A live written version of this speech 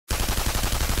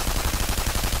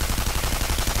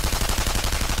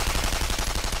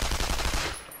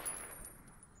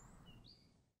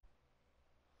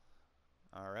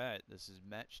Alright, this is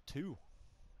match 2.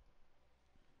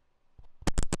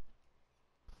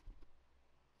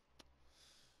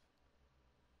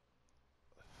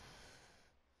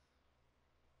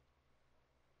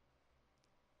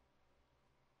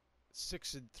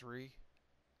 Six and 3.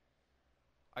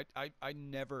 I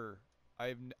never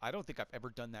I don't think I've ever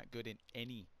done that good in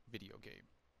any video game.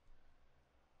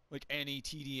 Like any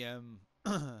TDM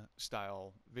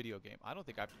style video game. I don't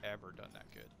think I've ever done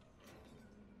that good.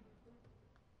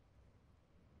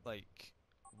 Like,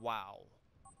 wow.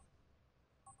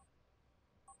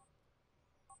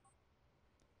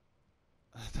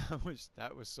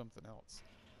 that was something else.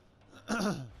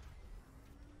 Dun,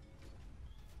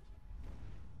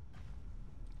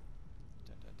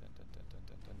 dun, dun, dun, dun, dun,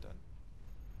 dun, dun, dun.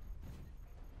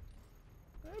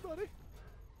 Hey, buddy.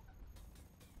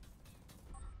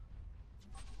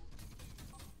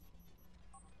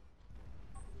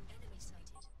 Enemy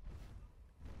sighted.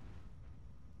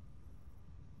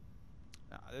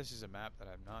 Nah, this is a map that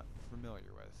I'm not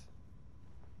familiar with.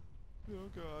 Oh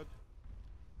god.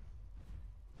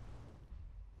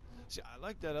 See, I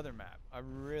like that other map.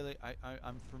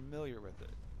 I'm familiar with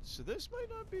it. So this might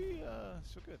not be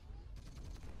so good.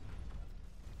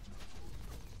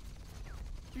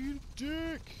 You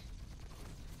dick!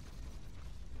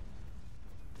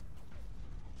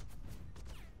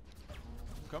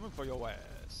 I'm coming for your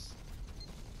ass.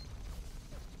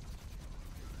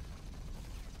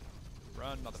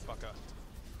 Run, motherfucker.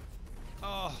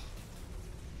 Oh,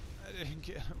 I didn't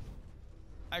get him.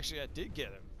 Actually, I did get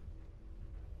him.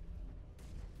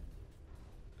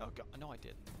 Oh god, no I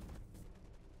didn't.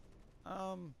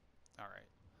 Alright.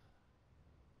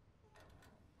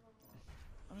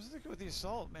 I'm sticking with the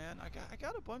assault, man. I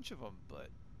got a bunch of them, but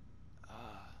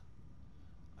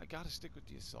I gotta stick with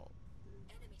the assault.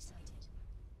 Enemy sighted.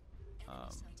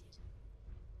 Enemy sighted.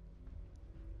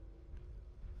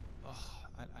 Oh,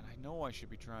 I know I should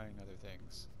be trying other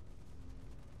things,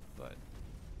 but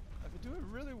I've been doing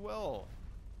really well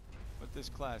with this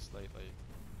class lately.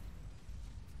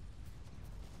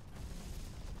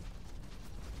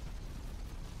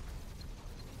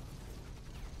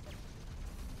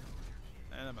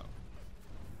 Ammo.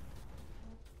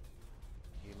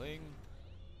 Healing.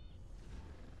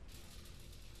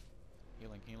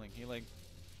 Healing, healing, healing.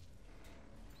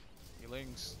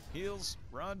 Healings. Heals.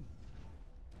 Run.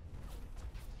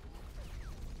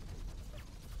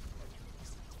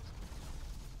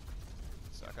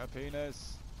 Suck a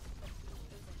penis.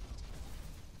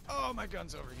 Oh, my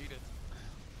gun's overheated.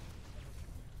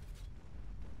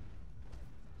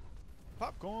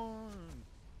 Popcorn.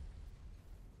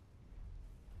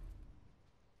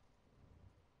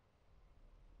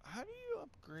 How do you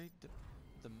upgrade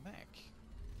the mech?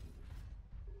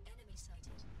 Enemy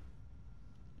sighted.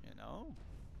 You know?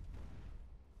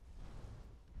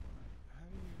 How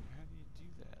do you do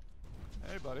that?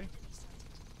 Hey, buddy. Enemy sighted.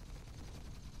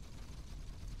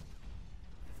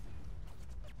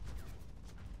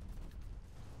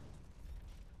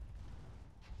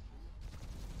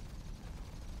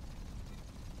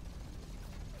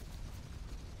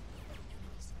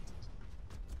 Enemy sighted.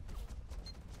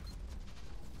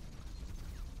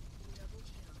 Double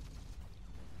kill.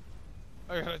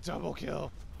 I got a double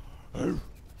kill. Enemy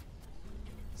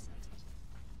sighted.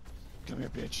 Come here,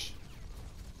 bitch.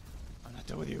 I'm not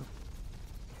done with you.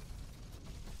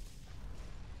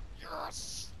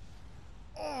 Yes!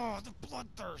 Oh, the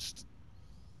bloodthirst!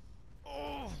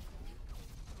 Oh!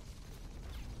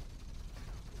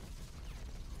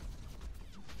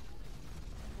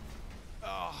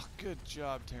 Oh, good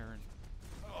job, Taryn.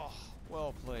 Oh,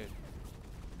 well played.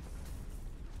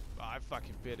 I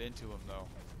fucking bit into him, though.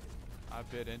 I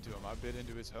bit into him. I bit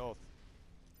into his health.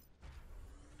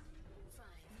 5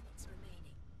 minutes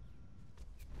remaining.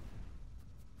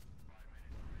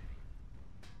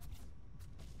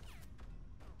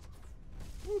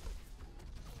 Whoop.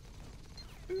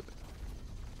 Boop.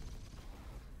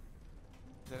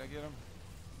 Did I get him?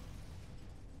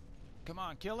 Come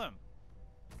on, kill him!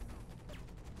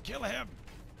 Kill him!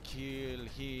 Kill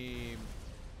him!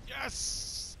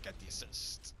 Yes! Get the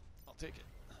assist. I'll take it.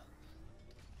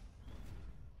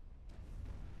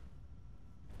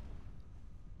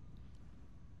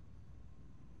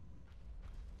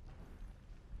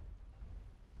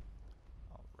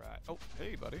 Alright. Oh,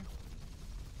 hey, buddy.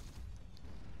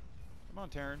 Come on,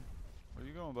 Taryn. Where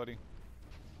you going, buddy?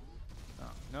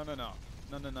 No, no, no, no,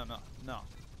 no, no, no, no, no,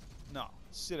 no.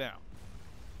 Sit down.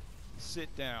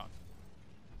 Sit down.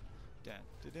 Dun,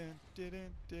 dun, dun,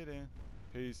 dun, dun, dun.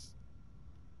 Peace.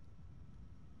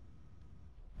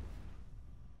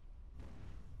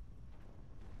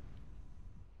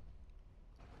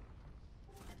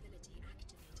 Ability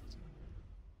activated.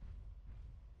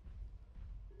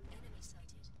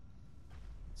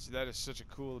 See, that is such a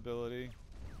cool ability.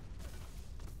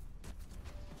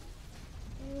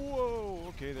 Whoa!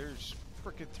 Okay, there's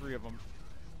frickin' 3 of them.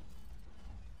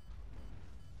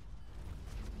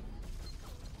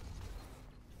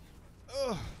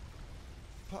 Ugh!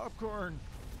 Popcorn!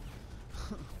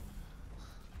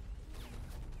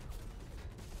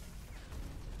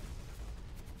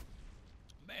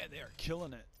 Man, they are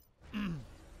killing it.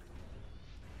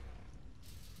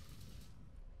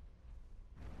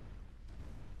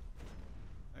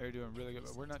 They're doing really good,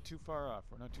 but we're not too far off.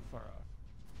 We're not too far off.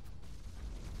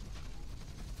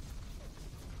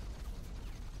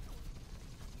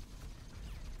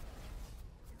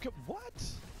 What?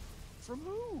 From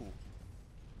who?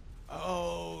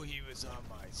 Oh, he was on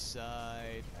my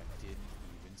side. I didn't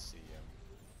even see him.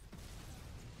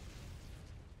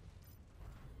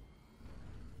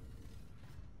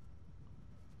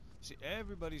 See,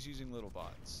 everybody's using little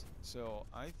bots, so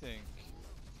I think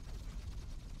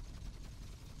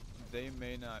they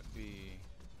may not be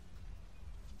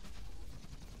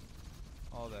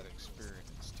all that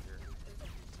experienced here.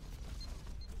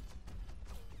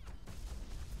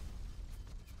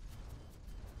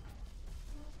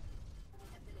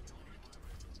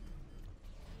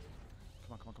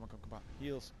 Come on, come on, come on, come on.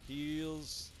 Heals,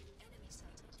 heals. Enemy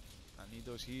sighted. I need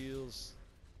those heals.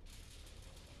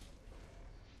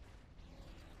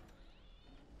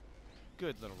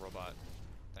 Good little robot.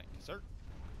 Thank you, sir.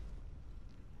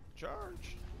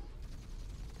 Charge.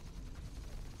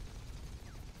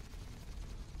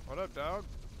 What up, dog?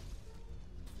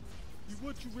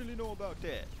 What you really know about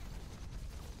that?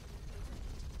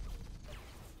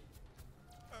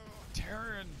 Oh,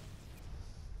 Darren.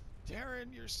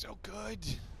 Darren, you're so good.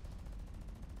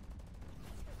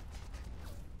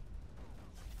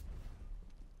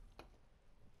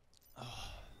 Oh.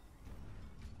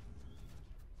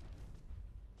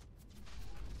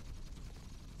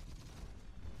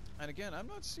 And again, I'm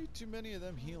not seeing too many of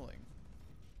them healing.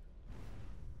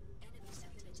 Enemy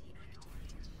ability activated.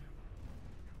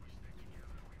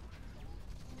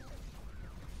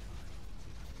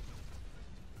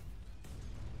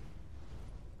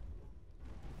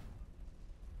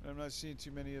 I'm not seeing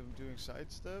too many of them doing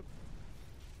sidestep.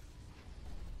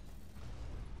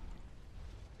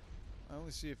 I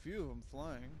only see a few of them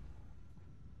flying.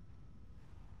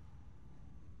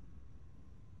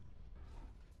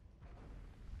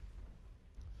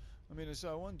 I mean, I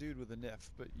saw one dude with a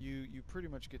Nif, but you pretty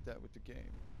much get that with the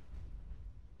game.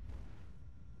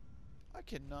 I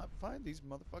cannot find these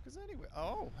motherfuckers anywhere.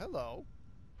 Oh, hello.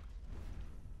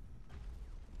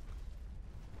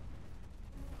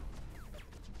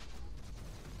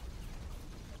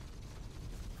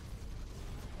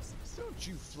 Don't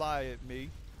you fly at me.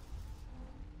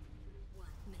 1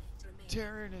 minute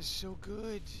remaining. Darren is so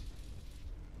good.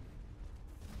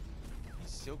 He's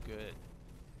so good.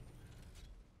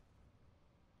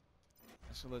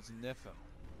 So let's Nif him.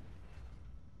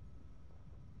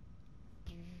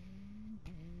 Ability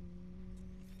activated.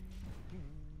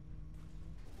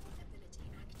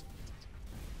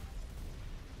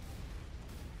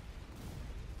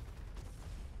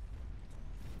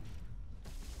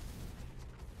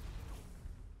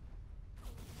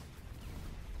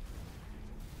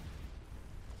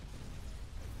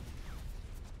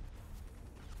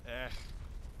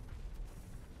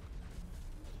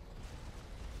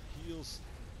 Heals.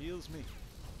 Heals me.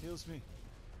 Heals me.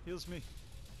 Heals me.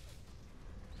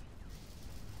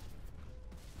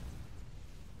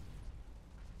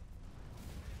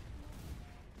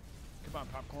 Come on,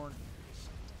 popcorn.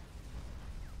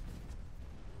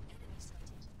 Enemy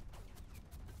sighted.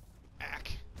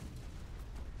 Ack.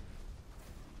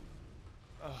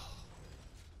 Oh.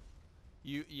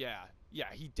 Yeah,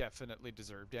 he definitely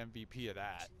deserved MVP of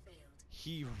that. Mission failed.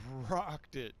 He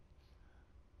rocked it.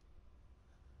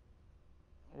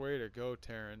 Way to go,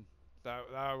 Taryn. That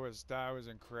was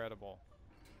incredible.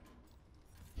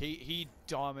 He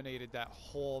dominated that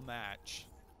whole match.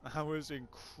 That was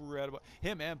incredible.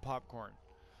 Him and Popcorn.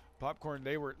 Popcorn,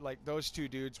 they were like, those two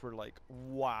dudes were like,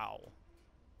 wow.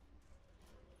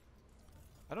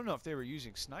 I don't know if they were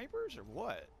using snipers or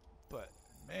what, but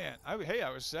man, hey, I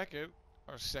was second.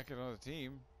 I was second on the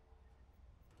team.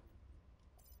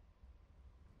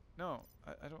 No,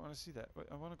 I don't want to see that.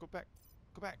 I want to go back.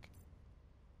 Go back.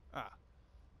 Ah.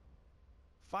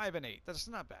 5 and 8. That's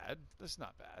not bad. That's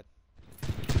not bad.